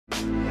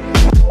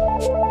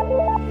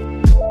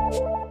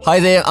Hi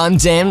there, I'm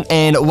Dan,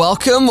 and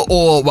welcome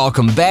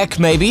back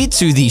maybe,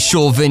 to the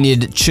Shore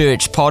Vineyard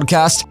Church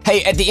podcast.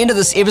 Hey, at the end of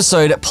this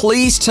episode,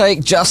 please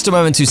take just a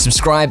moment to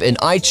subscribe in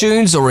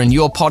iTunes or in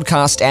your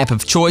podcast app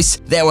of choice.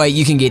 That way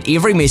you can get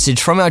every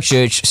message from our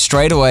church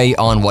straight away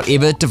on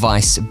whatever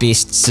device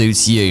best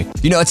suits you.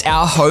 You know, it's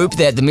our hope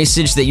that the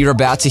message that you're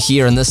about to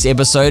hear in this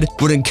episode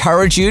would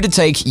encourage you to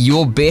take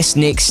your best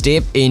next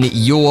step in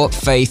your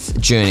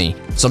faith journey.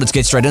 So let's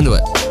get straight into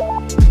it.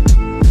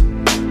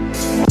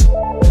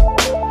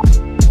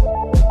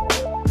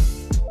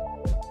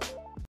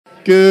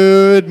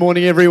 Good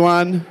morning,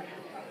 everyone.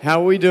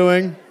 How are we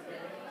doing?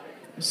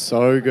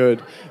 So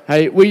good.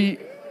 Hey, we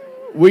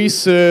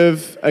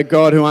serve a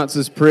God who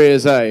answers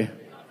prayers, eh?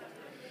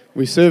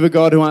 We serve a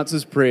God who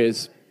answers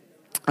prayers.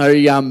 I've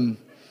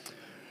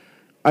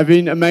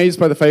been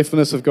amazed by the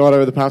faithfulness of God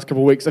over the past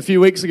couple of weeks. A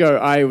few weeks ago,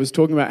 I was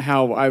talking about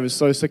how I was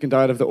so sick and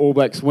tired of the All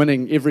Blacks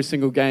winning every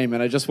single game,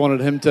 and I just wanted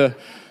Him to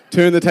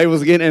turn the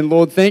tables again. And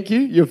Lord, thank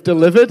you. You've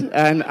delivered,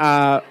 and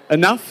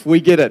enough.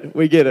 We get it.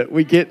 We get it.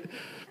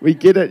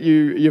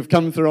 You've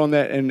come through on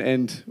that,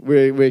 and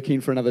we're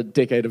keen for another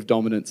decade of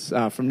dominance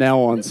from now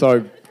on.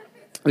 So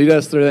lead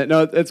us through that.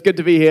 No, it's good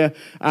to be here.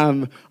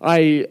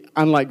 I,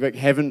 unlike Vic,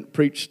 haven't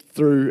preached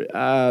through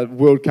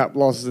World Cup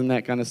losses and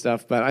that kind of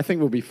stuff, but I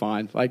think we'll be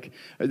fine. Like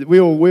we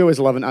always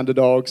love an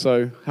underdog.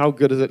 So how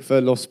good is it for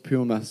Los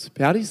Pumas?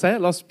 How do you say it?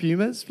 Los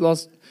Pumas?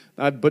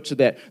 I butchered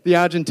that. The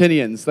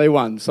Argentinians, they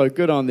won. So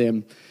good on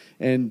them.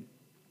 And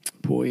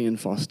poor Ian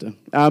Foster.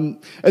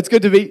 It's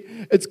good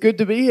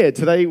to be here.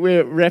 Today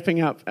we're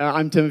wrapping up,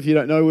 I'm Tim, if you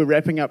don't know, we're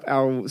wrapping up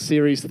our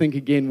series, Think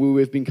Again, where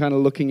we've been kind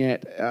of looking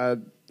at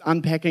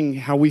unpacking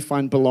how we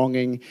find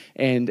belonging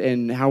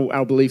and how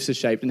our beliefs are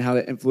shaped and how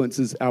that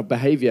influences our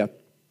behavior.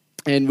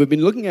 And we've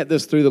been looking at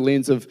this through the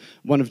lens of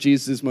one of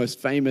Jesus' most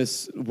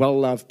famous,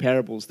 well-loved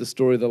parables, the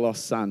story of the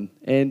lost son.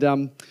 And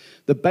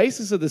the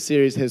basis of the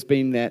series has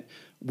been that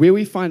where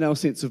we find our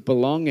sense of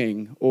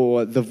belonging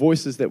or the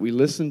voices that we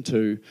listen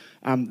to,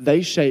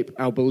 they shape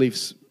our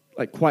beliefs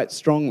like quite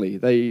strongly.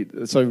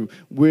 The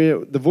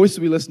voices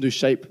we listen to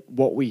shape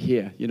what we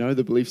hear,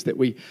 the beliefs that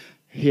we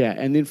hear.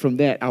 And then from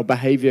that, our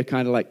behavior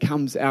kind of like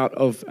comes out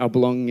of our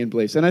belonging and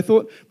beliefs. And I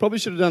thought probably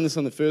should have done this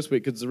on the first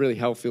week because it's a really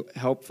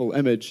helpful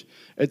image.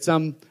 It's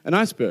an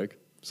iceberg.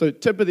 So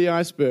tip of the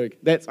iceberg,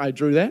 I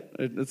drew that.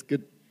 That's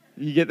good.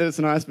 You get that it's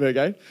an iceberg,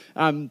 eh?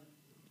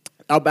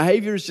 Our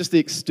behavior is just the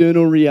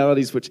external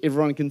realities which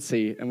everyone can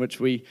see and which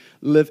we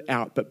live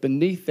out. But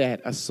beneath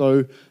that are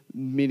so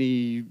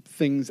many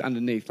things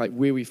underneath, like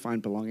where we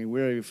find belonging,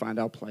 where we find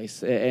our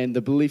place, and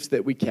the beliefs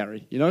that we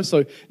carry. So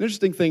an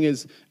interesting thing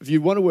is, if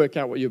you want to work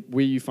out where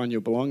you find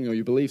your belonging or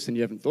your beliefs, and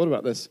you haven't thought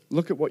about this,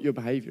 look at what your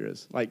behavior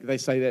is. Like they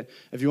say that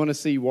if you want to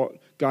see what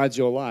guides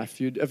your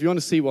life, if you want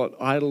to see what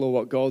idol or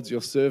what gods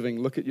you're serving,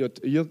 look at your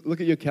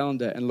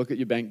calendar and look at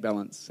your bank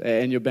balance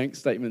and your bank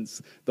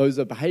statements. Those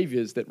are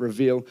behaviors that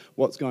reveal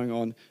what's going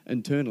on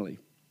internally.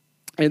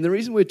 And the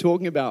reason we're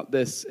talking about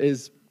this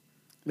is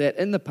that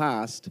in the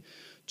past,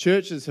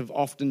 churches have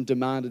often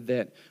demanded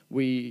that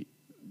we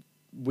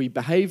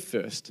behave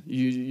first.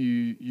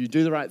 You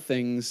do the right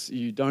things,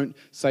 you don't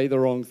say the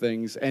wrong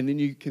things, and then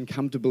you can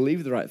come to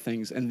believe the right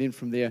things, and then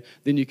from there,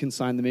 then you can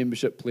sign the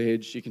membership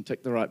pledge, you can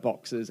tick the right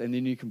boxes, and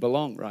then you can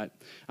belong, right?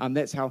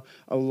 That's how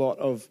a lot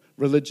of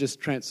religious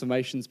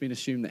transformation's been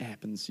assumed that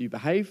happens. You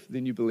behave,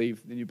 then you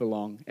believe, then you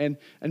belong. And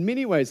in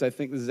many ways, I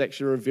think this has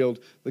actually revealed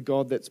the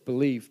God that's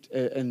believed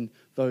in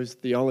those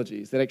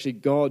theologies, that actually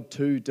God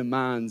too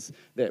demands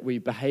that we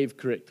behave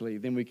correctly,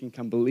 then we can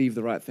come believe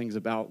the right things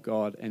about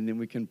God, and then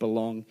we can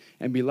belong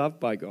and be loved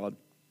by God.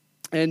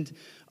 And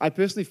I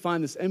personally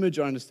find this image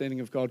or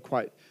understanding of God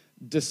quite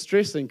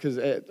distressing because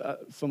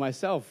for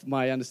myself,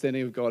 my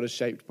understanding of God is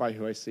shaped by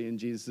who I see in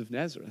Jesus of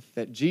Nazareth,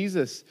 that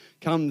Jesus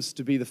comes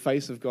to be the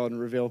face of God and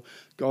reveal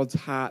God's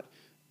heart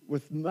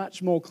with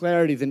much more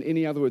clarity than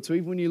any other word. So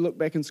even when you look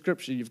back in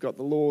Scripture, you've got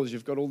the laws,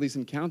 you've got all these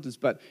encounters,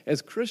 but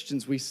as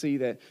Christians, we see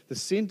that the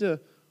center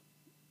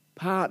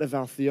part of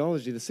our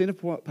theology, the center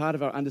part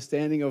of our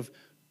understanding of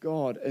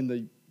God and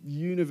the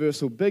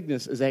universal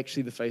bigness is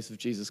actually the face of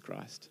Jesus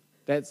Christ.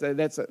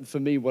 That's for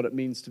me what it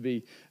means to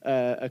be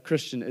a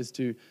Christian, is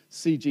to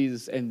see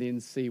Jesus and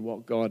then see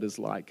what God is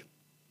like.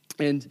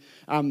 And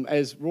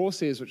as Raw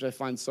says, which I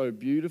find so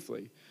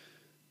beautifully,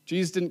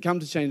 Jesus didn't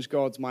come to change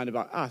God's mind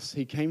about us.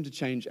 He came to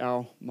change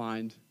our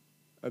mind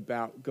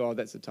about God.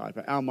 That's a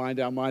typo. Our mind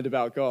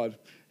about God.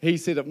 He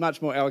said it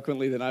much more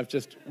eloquently than I've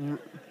just...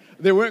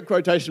 There weren't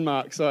quotation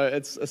marks, so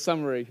it's a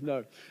summary.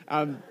 No.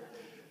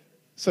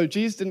 So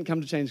Jesus didn't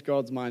come to change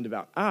God's mind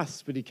about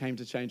us, but He came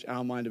to change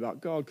our mind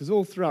about God. Because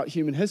all throughout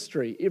human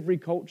history, every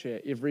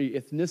culture, every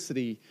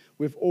ethnicity,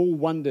 we've all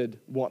wondered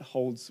what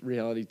holds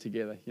reality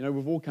together.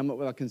 We've all come up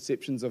with our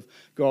conceptions of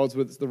gods,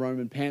 whether it's the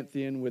Roman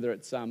pantheon, whether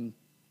it's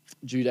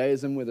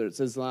Judaism, whether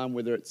it's Islam,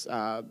 whether it's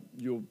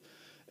your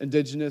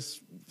indigenous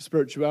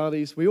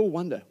spiritualities. We all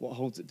wonder what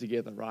holds it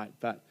together, right?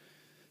 But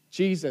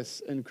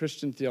Jesus in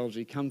Christian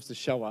theology comes to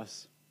show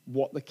us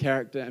what the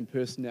character and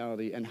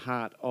personality and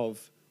heart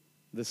of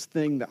this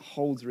thing that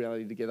holds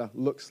reality together,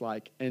 looks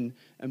like in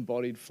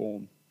embodied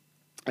form.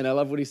 And I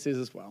love what he says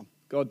as well.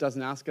 God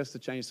doesn't ask us to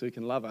change so he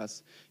can love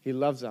us. He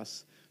loves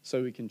us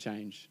so we can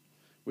change,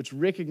 which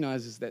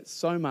recognizes that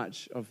so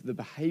much of the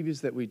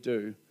behaviors that we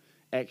do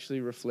actually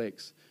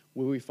reflects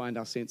where we find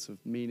our sense of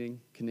meaning,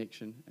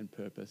 connection, and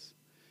purpose.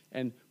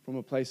 And from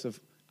a place of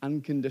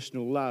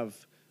unconditional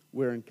love,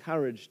 we're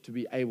encouraged to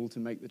be able to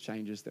make the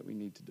changes that we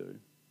need to do,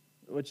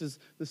 which is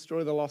the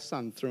story of the lost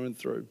son through and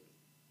through.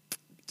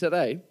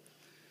 Today,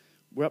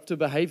 we're up to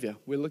behavior.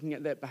 We're looking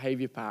at that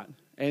behavior part.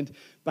 And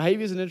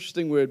behavior is an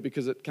interesting word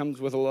because it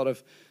comes with a lot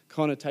of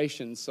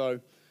connotations. So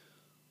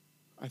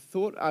I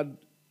thought I'd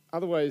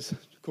otherwise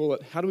call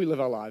it, how do we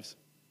live our lives?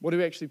 What do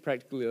we actually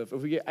practically live?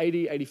 If we get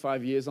 80,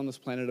 85 years on this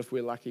planet, if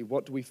we're lucky,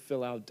 what do we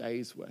fill our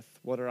days with?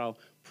 What are our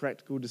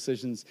practical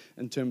decisions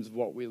in terms of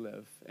what we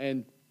live?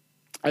 And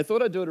I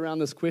thought I'd do it around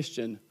this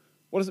question: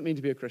 what does it mean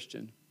to be a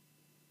Christian?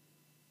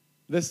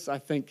 This, I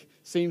think,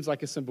 seems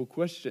like a simple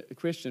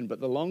question, but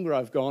the longer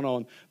I've gone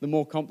on, the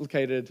more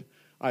complicated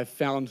I've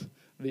found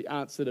the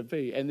answer to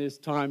be. And there's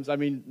times,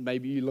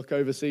 maybe you look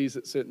overseas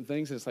at certain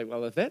things and it's like,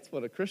 well, if that's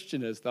what a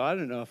Christian is, then I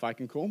don't know if I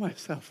can call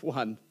myself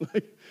one.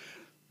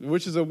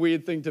 Which is a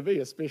weird thing to be,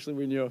 especially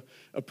when you're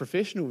a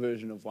professional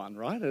version of one,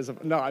 right?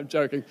 No, I'm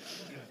joking.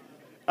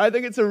 I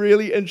think it's a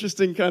really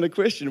interesting kind of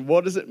question.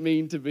 What does it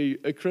mean to be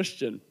a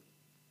Christian?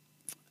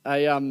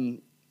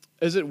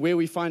 Is it where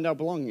we find our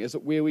belonging? Is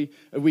it where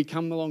we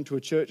come along to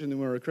a church and then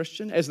we're a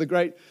Christian? As the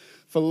great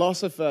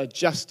philosopher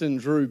Justin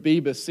Drew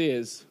Bieber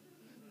says,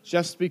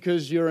 just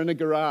because you're in a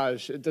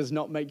garage, it does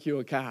not make you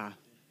a car.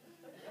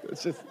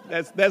 It's just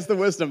that's the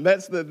wisdom.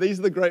 These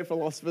are the great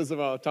philosophers of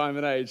our time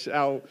and age.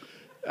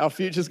 Our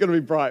future's going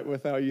to be bright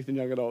with our youth and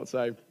young adults,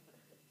 eh?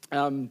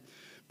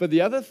 But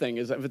the other thing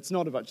is, if it's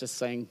not about just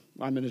saying,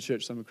 I'm in a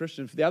church, so I'm a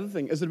Christian, the other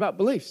thing, is it about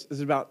beliefs? Is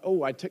it about,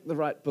 I tick the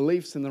right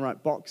beliefs in the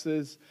right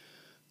boxes?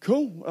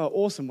 Cool,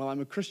 awesome, well,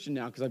 I'm a Christian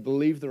now because I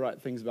believe the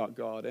right things about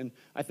God. And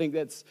I think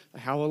that's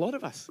how a lot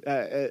of us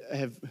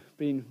have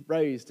been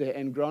raised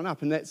and grown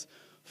up. And that's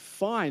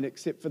fine,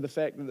 except for the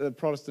fact that the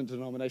Protestant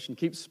denomination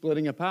keeps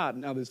splitting apart.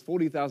 Now there's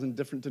 40,000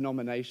 different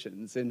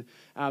denominations and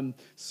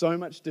so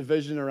much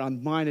division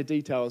around minor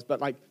details.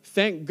 But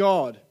thank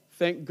God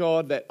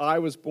that I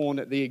was born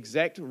at the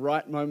exact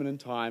right moment in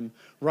time,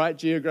 right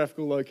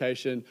geographical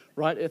location,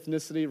 right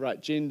ethnicity, right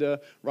gender,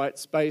 right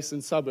space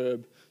and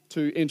suburb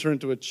to enter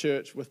into a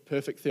church with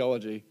perfect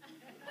theology.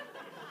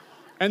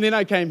 And then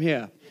I came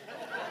here.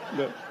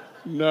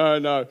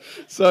 No.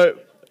 So,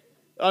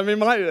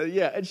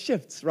 it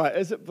shifts, right?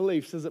 Is it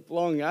beliefs? Is it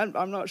belonging?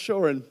 I'm not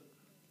sure, and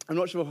I'm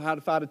not sure how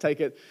far to take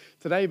it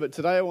today, but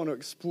today I want to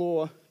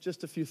explore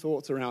just a few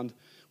thoughts around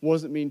what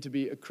does it mean to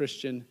be a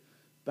Christian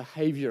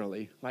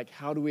behaviorally?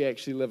 How do we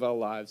actually live our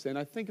lives? And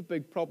I think a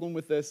big problem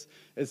with this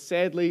is,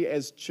 sadly,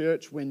 as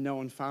church, we're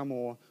known far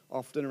more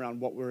often around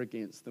what we're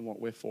against than what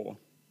we're for.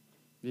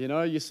 You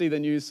know, you see the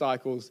news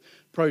cycles,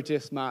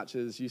 protest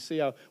marches, you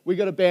see we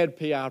got a bad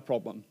PR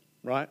problem,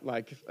 right?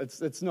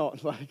 It's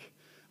not like,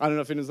 I don't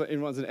know if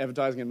anyone's in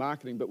advertising and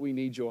marketing, but we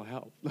need your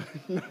help.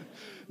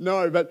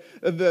 No, but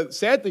the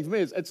sad thing for me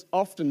is it's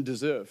often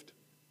deserved.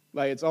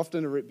 It's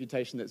often a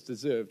reputation that's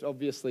deserved.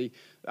 Obviously,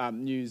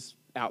 news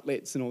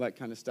outlets and all that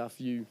kind of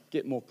stuff, you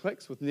get more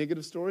clicks with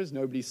negative stories.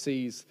 Nobody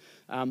sees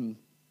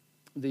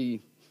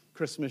the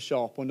Christmas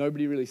shop, or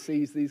nobody really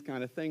sees these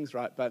kind of things,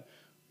 right? But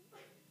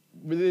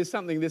there's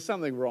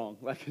something wrong.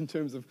 In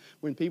terms of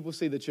when people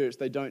see the church,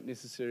 they don't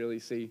necessarily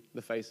see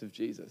the face of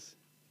Jesus.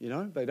 You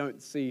know, they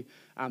don't see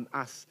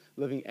us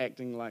living,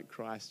 acting like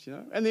Christ, you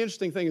know. And the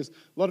interesting thing is,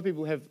 a lot of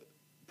people have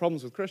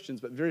problems with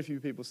Christians, but very few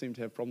people seem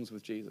to have problems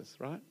with Jesus,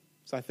 right?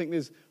 So I think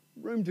there's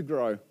room to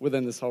grow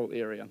within this whole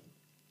area.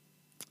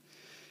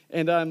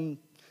 And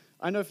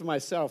I know for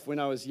myself, when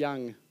I was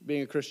young,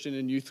 being a Christian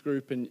in youth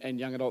group and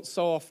young adults,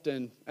 so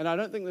often, and I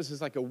don't think this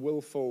is a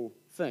willful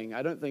thing.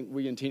 I don't think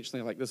we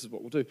intentionally this is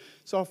what we'll do.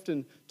 So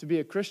often, to be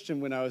a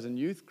Christian when I was in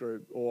youth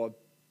group or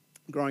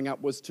growing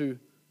up was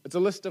it's a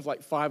list of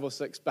 5 or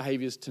 6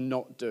 behaviors to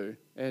not do.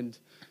 And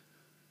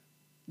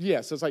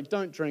yeah, so it's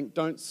don't drink,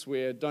 don't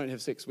swear, don't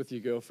have sex with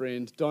your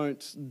girlfriend,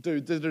 don't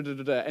do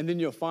da-da-da-da-da, and then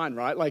you're fine,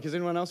 right? Has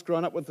anyone else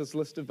grown up with this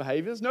list of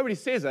behaviors? Nobody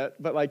says it,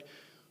 but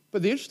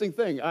but the interesting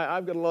thing,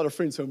 I've got a lot of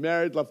friends who are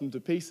married, love them to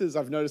pieces.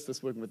 I've noticed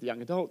this working with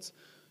young adults.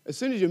 As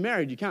soon as you're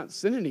married, you can't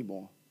sin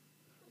anymore.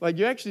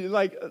 You actually,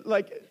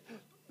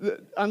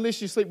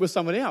 unless you sleep with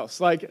someone else.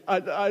 Do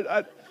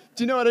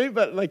you know what I mean?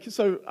 But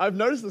so I've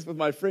noticed this with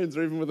my friends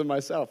or even within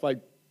myself.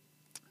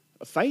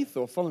 Faith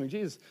or following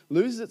Jesus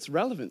loses its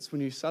relevance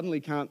when you suddenly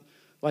can't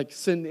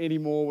sin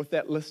anymore with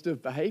that list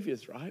of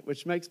behaviors, right?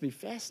 Which makes me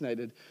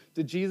fascinated.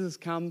 Did Jesus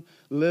come,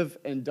 live,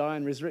 and die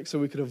and resurrect so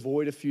we could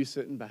avoid a few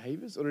certain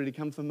behaviors, or did he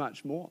come for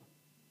much more?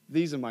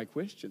 These are my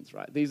questions,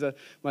 right? These are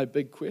my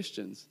big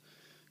questions.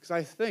 Because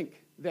I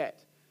think that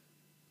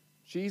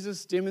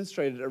Jesus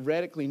demonstrated a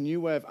radically new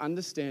way of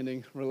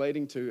understanding,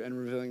 relating to, and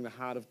revealing the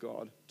heart of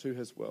God to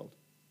his world.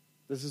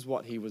 This is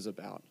what he was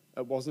about.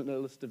 It wasn't a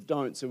list of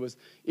don'ts. It was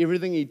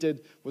everything he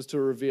did was to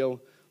reveal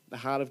the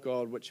heart of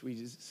God, which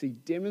we see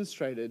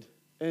demonstrated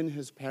in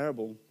his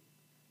parable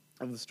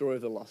of the story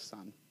of the lost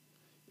son.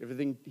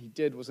 Everything he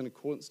did was in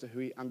accordance to who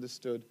he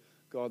understood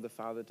God the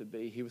Father to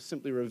be. He was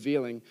simply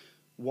revealing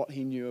what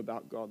he knew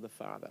about God the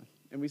Father.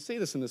 And we see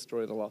this in the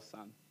story of the lost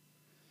son.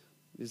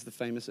 There's the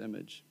famous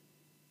image.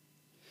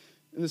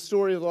 In the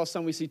story of the lost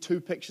son, we see two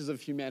pictures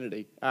of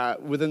humanity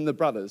within the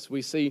brothers.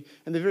 We see,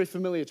 and they're very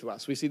familiar to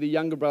us, we see the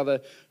younger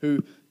brother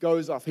who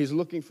goes off. He's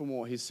looking for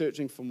more. He's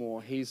searching for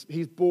more. He's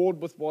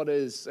bored with what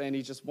is, and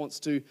he just wants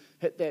to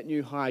hit that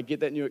new high, get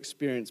that new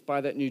experience,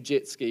 buy that new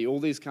jet ski, all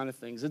these kind of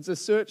things. It's a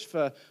search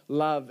for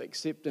love,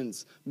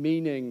 acceptance,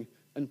 meaning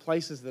in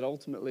places that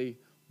ultimately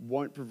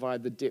won't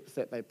provide the depth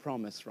that they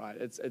promise, right?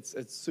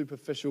 It's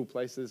superficial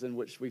places in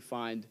which we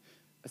find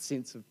a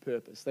sense of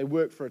purpose. They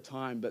work for a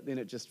time, but then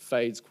it just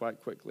fades quite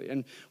quickly.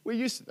 And we're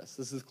used to this.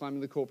 This is climbing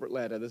the corporate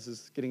ladder. This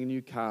is getting a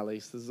new car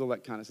lease. This is all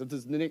that kind of stuff. This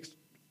is the next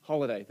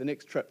holiday, the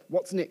next trip.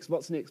 What's next?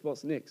 What's next?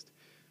 What's next?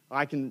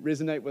 I can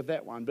resonate with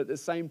that one. But at the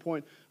same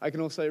point, I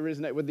can also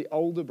resonate with the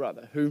older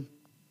brother who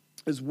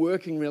is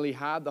working really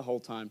hard the whole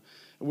time,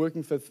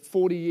 working for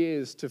 40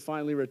 years to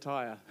finally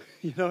retire,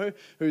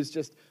 who's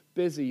just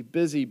busy,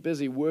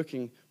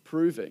 working,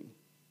 proving.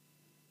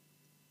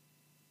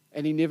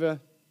 And he never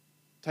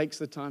takes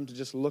the time to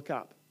just look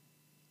up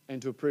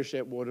and to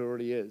appreciate what it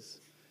already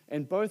is.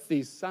 And both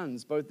these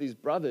sons, both these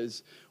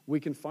brothers, we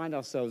can find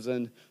ourselves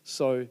in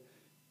so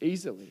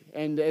easily.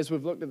 And as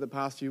we've looked at the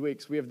past few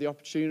weeks, we have the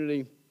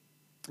opportunity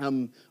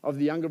of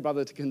the younger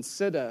brother to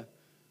consider,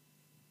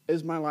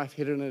 is my life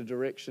headed in a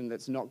direction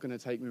that's not going to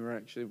take me where I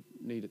actually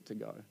need it to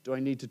go? Do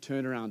I need to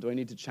turn around? Do I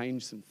need to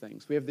change some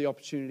things? We have the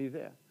opportunity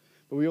there.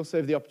 But we also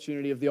have the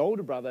opportunity of the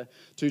older brother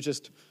to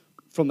just,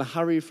 from the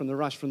hurry, from the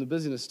rush, from the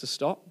busyness, to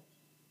stop,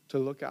 to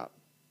look up,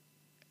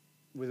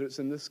 whether it's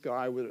in the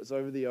sky, whether it's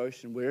over the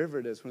ocean, wherever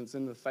it is, when it's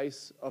in the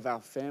face of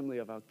our family,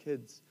 of our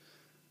kids,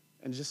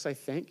 and just say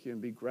thank you and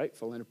be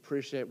grateful and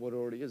appreciate what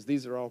already is.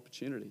 These are our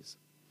opportunities.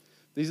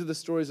 These are the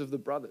stories of the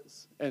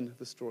brothers and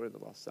the story of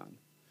the lost son.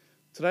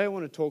 Today I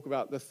want to talk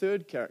about the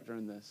third character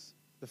in this,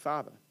 the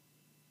father.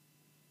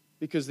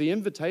 Because the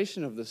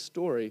invitation of this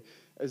story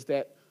is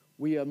that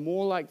we are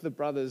more like the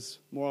brothers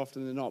more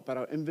often than not, but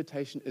our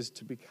invitation is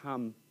to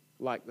become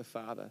like the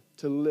Father,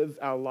 to live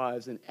our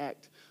lives and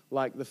act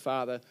like the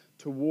Father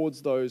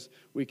towards those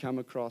we come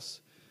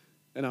across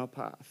in our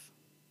path.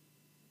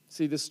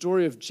 See, the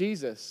story of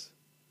Jesus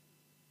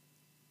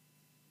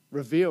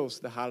reveals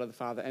the heart of the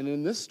Father. And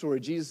in this story,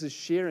 Jesus is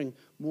sharing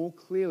more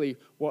clearly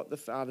what the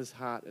Father's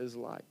heart is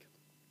like.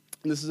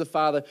 And this is a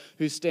Father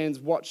who stands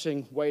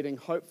watching, waiting,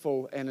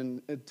 hopeful, and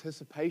in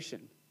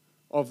anticipation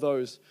of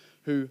those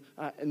who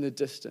are in the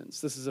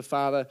distance. This is a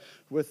Father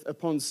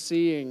upon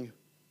seeing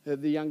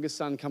the younger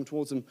son come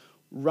towards him,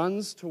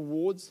 runs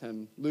towards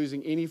him,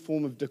 losing any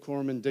form of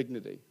decorum and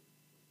dignity.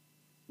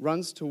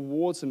 Runs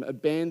towards him,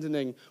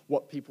 abandoning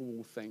what people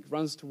will think.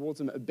 Runs towards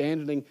him,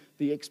 abandoning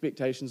the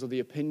expectations or the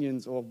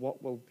opinions of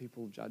what will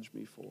people judge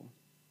me for.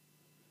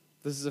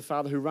 This is a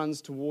father who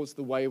runs towards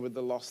the wayward,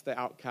 the lost, the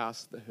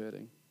outcast, the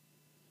hurting.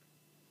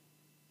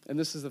 And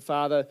this is the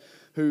father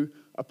who,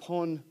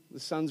 upon the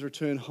son's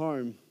return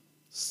home,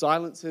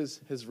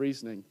 silences his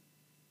reasoning,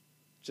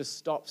 just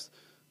stops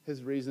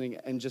his reasoning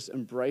and just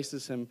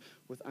embraces him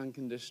with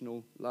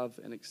unconditional love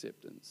and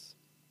acceptance.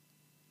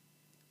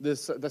 The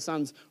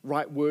son's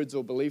right words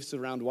or beliefs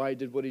around why he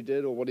did what he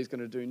did or what he's going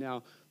to do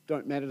now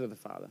don't matter to the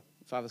father.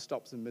 The father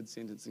stops in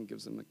mid-sentence and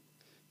gives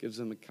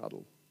him a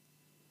cuddle.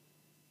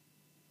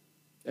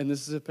 And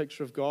this is a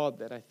picture of God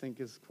that I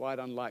think is quite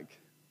unlike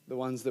the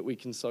ones that we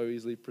can so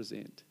easily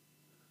present.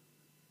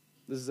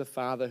 This is a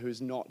father who's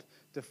not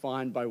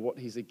defined by what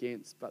he's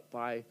against, but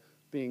by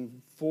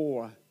being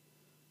for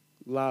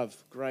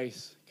love,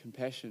 grace,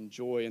 compassion,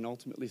 joy, and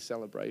ultimately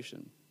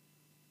celebration.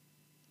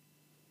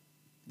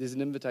 There's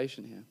an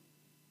invitation here.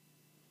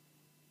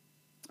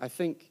 I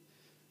think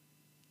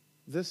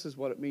this is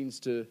what it means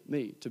to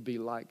me to be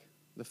like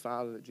the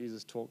Father that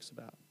Jesus talks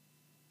about.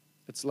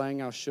 It's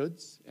laying our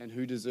shoulds and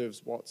who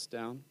deserves what's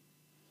down,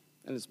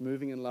 and it's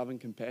moving in love and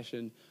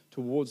compassion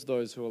towards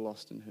those who are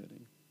lost and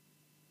hurting.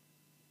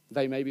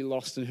 They may be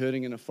lost and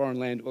hurting in a foreign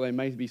land, or they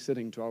may be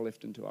sitting to our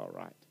left and to our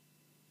right.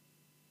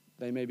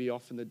 They may be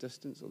off in the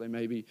distance, or they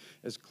may be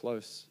as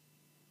close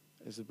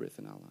as the breath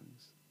in our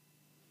lungs.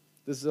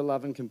 This is a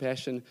love and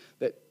compassion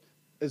that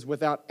is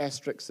without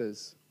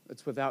asterisks.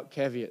 It's without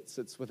caveats.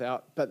 It's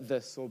without but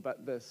this or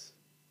but this.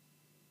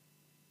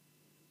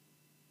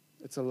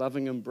 It's a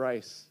loving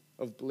embrace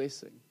of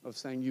blessing, of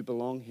saying you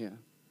belong here.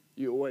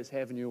 You always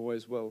have and you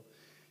always will.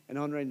 And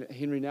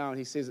Henry Nouwen,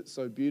 he says it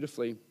so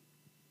beautifully.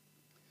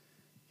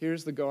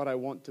 Here's the God I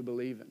want to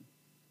believe in.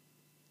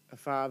 A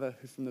Father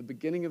who from the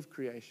beginning of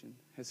creation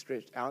has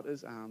stretched out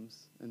his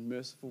arms in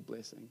merciful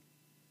blessing,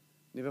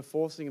 never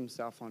forcing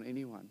himself on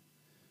anyone,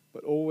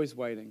 but always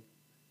waiting,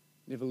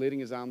 never letting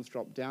his arms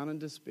drop down in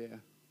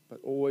despair, but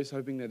always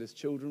hoping that his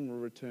children will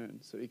return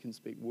so he can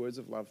speak words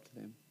of love to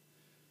them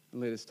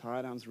and let his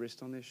tired arms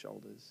rest on their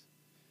shoulders,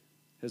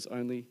 his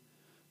only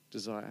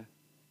desire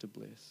to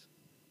bless.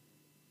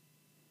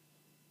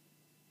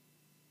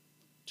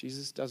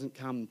 Jesus doesn't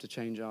come to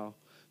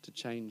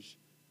change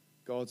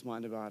God's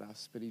mind about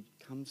us, but he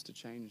comes to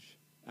change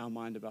our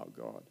mind about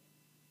God.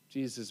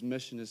 Jesus'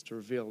 mission is to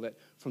reveal that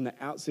from the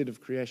outset of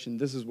creation,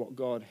 this is what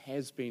God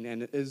has been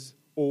and it is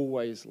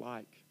always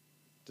like,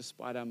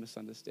 despite our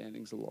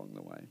misunderstandings along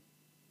the way.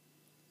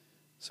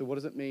 So what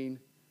does it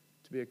mean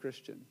to be a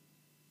Christian?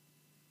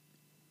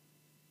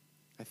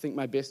 I think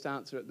my best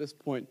answer at this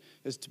point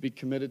is to be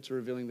committed to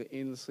revealing the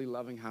endlessly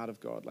loving heart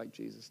of God like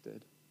Jesus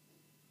did.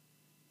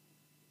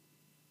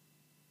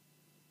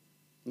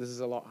 This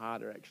is a lot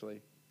harder,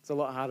 actually. It's a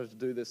lot harder to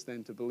do this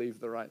than to believe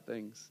the right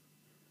things.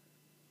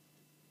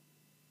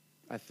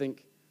 I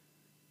think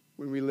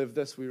when we live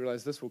this, we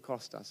realize this will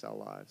cost us our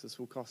lives. This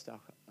will cost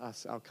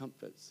us our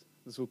comforts.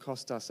 This will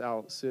cost us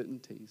our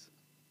certainties.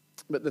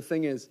 But the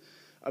thing is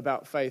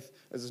about faith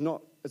is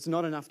it's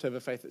not enough to have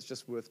a faith that's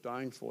just worth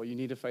dying for. You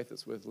need a faith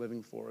that's worth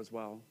living for as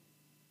well.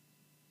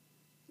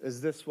 Is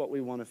this what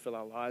we want to fill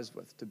our lives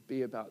with, to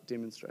be about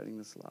demonstrating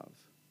this love?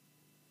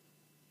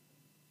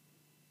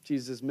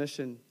 Jesus'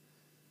 mission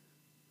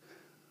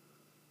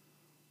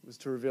was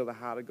to reveal the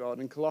heart of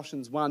God. In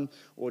Colossians 1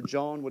 or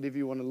John, whatever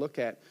you want to look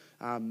at,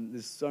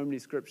 there's so many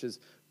scriptures.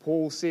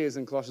 Paul says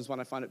in Colossians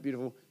 1, I find it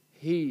beautiful,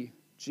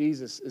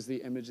 Jesus, is the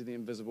image of the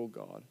invisible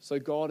God. So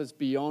God is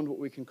beyond what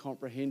we can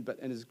comprehend, but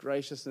in his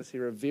graciousness, he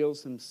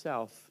reveals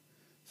himself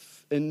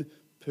in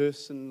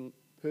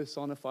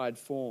personified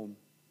form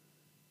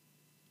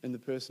in the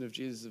person of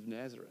Jesus of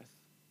Nazareth.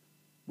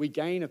 We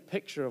gain a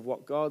picture of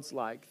what God's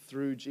like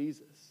through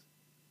Jesus.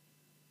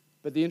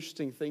 But the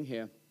interesting thing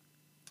here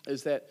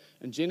is that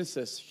in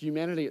Genesis,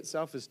 humanity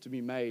itself is to be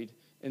made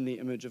in the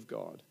image of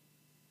God.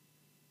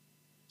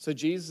 So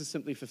Jesus is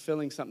simply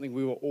fulfilling something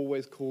we were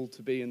always called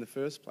to be in the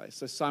first place.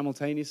 So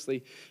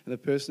simultaneously, in the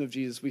person of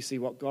Jesus, we see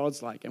what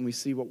God's like and we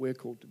see what we're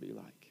called to be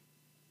like.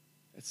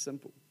 It's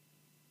simple.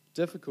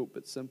 Difficult,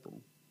 but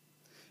simple.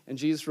 And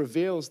Jesus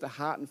reveals the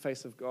heart and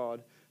face of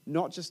God,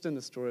 not just in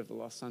the story of the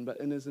lost son, but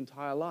in his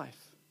entire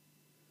life.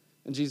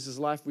 In Jesus'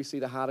 life, we see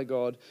the heart of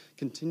God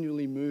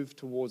continually move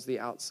towards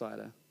the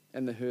outsider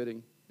and the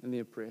hurting and the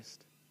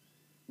oppressed.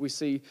 We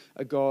see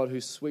a God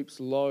who sweeps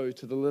low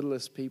to the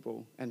littlest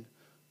people and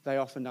they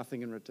offer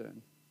nothing in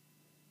return.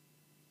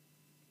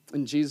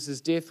 In Jesus'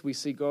 death, we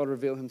see God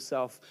reveal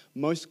himself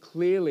most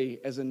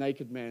clearly as a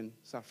naked man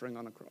suffering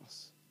on a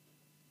cross.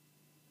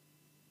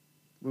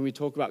 When we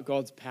talk about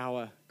God's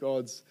power,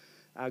 God's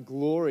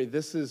glory,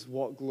 this is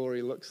what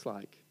glory looks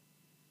like.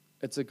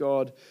 It's a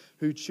God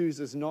who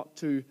chooses not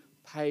to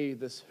pay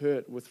this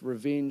hurt with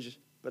revenge,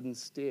 but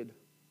instead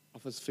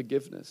offers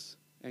forgiveness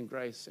and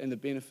grace and the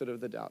benefit of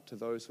the doubt to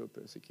those who are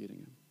persecuting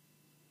him.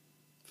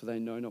 For they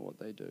know not what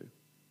they do.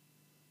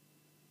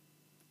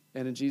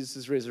 And in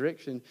Jesus'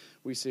 resurrection,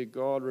 we see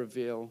God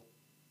reveal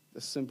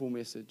the simple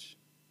message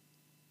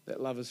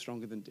that love is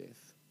stronger than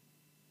death.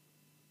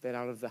 That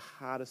out of the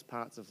hardest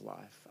parts of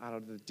life, out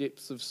of the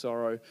depths of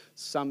sorrow,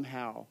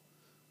 somehow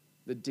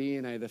the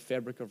DNA, the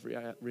fabric of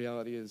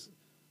reality is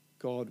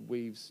God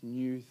weaves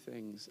new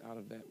things out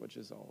of that which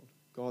is old.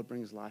 God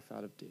brings life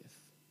out of death.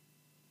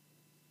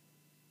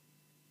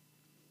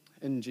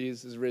 In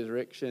Jesus'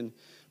 resurrection,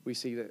 we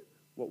see that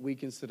what we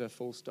consider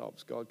full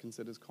stops, God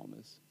considers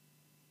commas.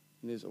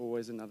 And there's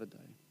always another day.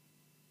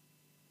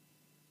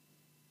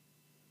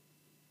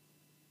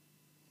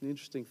 The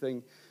interesting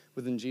thing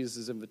within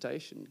Jesus'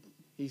 invitation,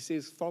 he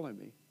says, follow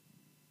me.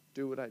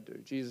 Do what I do.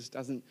 Jesus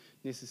doesn't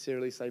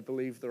necessarily say,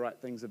 believe the right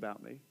things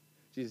about me.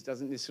 Jesus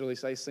doesn't necessarily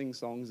say, sing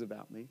songs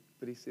about me.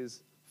 But he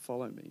says,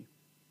 follow me.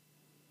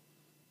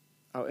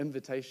 Our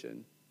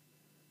invitation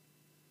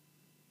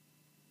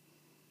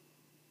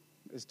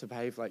is to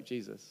behave like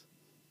Jesus.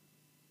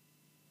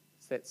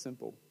 It's that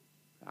simple.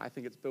 I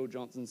think it's Bill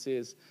Johnson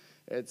says,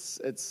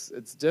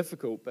 it's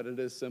difficult, but it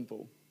is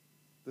simple.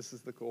 This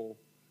is the call.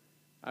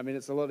 I mean,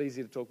 it's a lot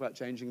easier to talk about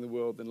changing the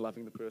world than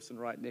loving the person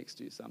right next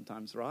to you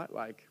sometimes, right?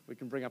 Like, we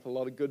can bring up a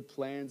lot of good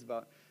plans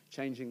about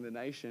changing the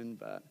nation,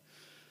 but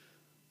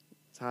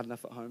it's hard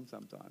enough at home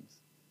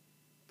sometimes.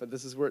 But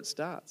this is where it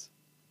starts.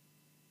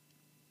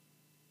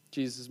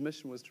 Jesus'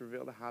 mission was to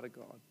reveal the heart of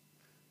God.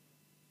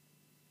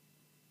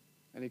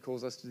 And he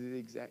calls us to do the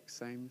exact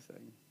same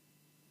thing.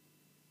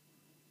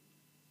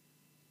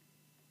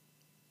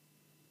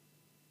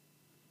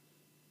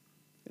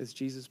 As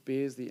Jesus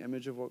bears the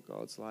image of what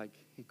God's like,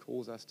 he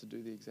calls us to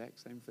do the exact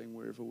same thing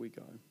wherever we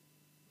go.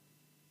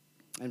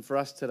 And for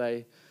us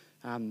today,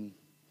 I'm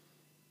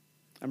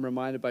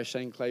reminded by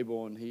Shane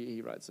Claiborne.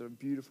 He writes a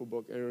beautiful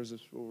book,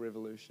 Irresistible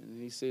Revolution.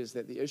 And he says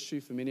that the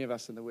issue for many of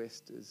us in the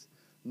West is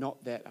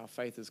not that our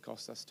faith has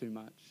cost us too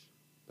much,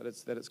 but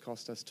it's that it's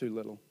cost us too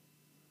little.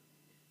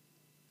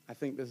 I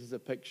think this is a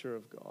picture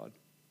of God.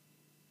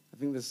 I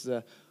think this is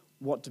a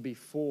what to be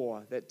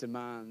for that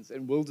demands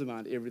and will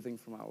demand everything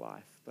from our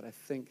life. But I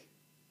think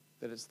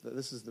that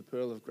this is the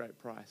pearl of great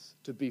price,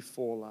 to be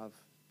for love,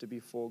 to be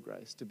for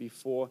grace, to be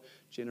for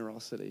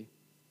generosity,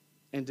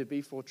 and to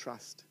be for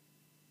trust,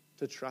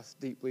 to trust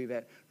deeply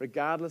that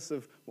regardless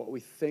of what we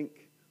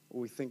think or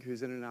we think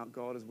who's in and out,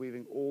 God is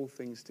weaving all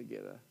things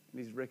together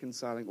and he's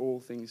reconciling all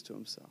things to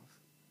himself.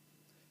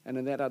 And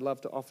in that, I'd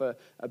love to offer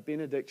a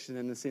benediction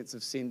in the sense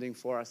of sending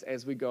for us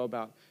as we go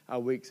about our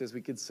weeks, as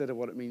we consider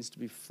what it means to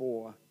be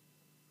for.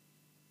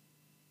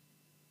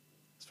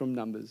 It's from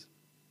Numbers.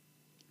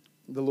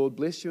 The Lord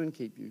bless you and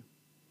keep you.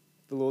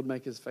 The Lord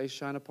make his face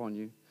shine upon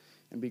you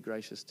and be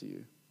gracious to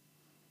you.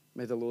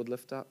 May the Lord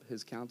lift up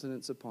his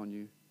countenance upon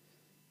you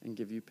and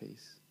give you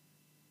peace.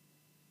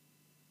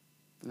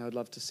 And I would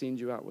love to send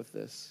you out with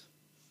this.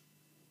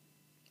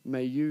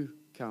 May you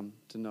come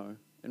to know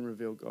and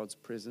reveal God's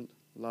present,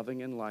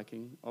 loving and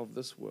liking of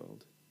this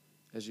world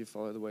as you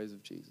follow the ways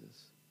of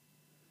Jesus.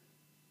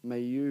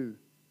 May you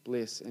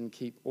bless and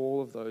keep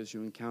all of those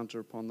you encounter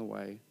upon the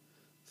way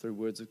through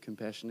words of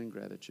compassion and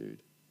gratitude.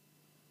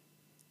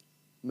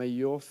 May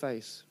your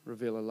face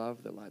reveal a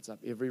love that lights up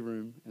every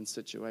room and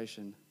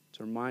situation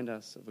to remind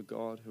us of a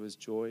God who is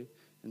joy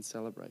and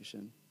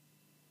celebration.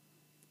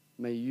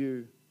 May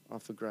you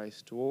offer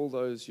grace to all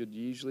those you'd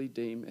usually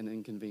deem an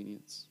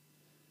inconvenience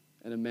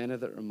in a manner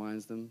that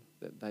reminds them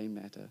that they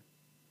matter.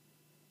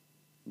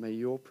 May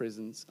your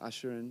presence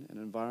usher in an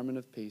environment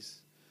of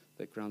peace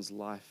that grounds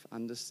life,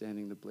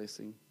 understanding the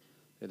blessing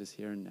that is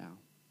here and now.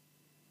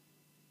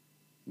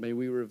 May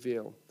we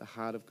reveal the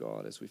heart of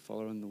God as we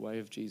follow in the way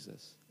of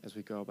Jesus as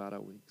we go about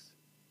our weeks.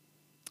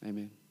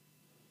 Amen.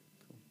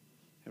 Cool.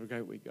 Have a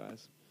great week,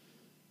 guys.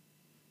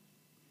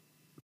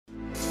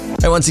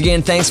 Hey, once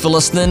again, thanks for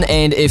listening,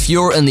 and if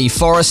you're in the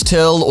Forest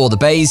Hill or the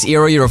Bays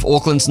area of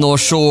Auckland's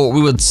North Shore,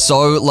 we would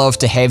so love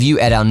to have you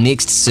at our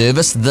next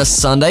service this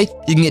Sunday.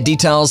 You can get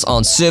details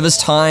on service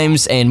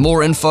times and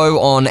more info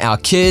on our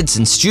kids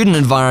and student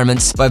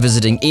environments by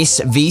visiting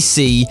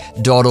svc.org.nz.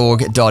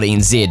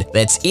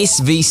 That's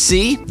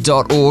svc.org.nz.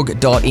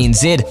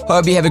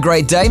 Hope you have a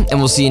great day, and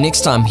we'll see you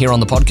next time here on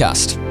the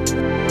podcast.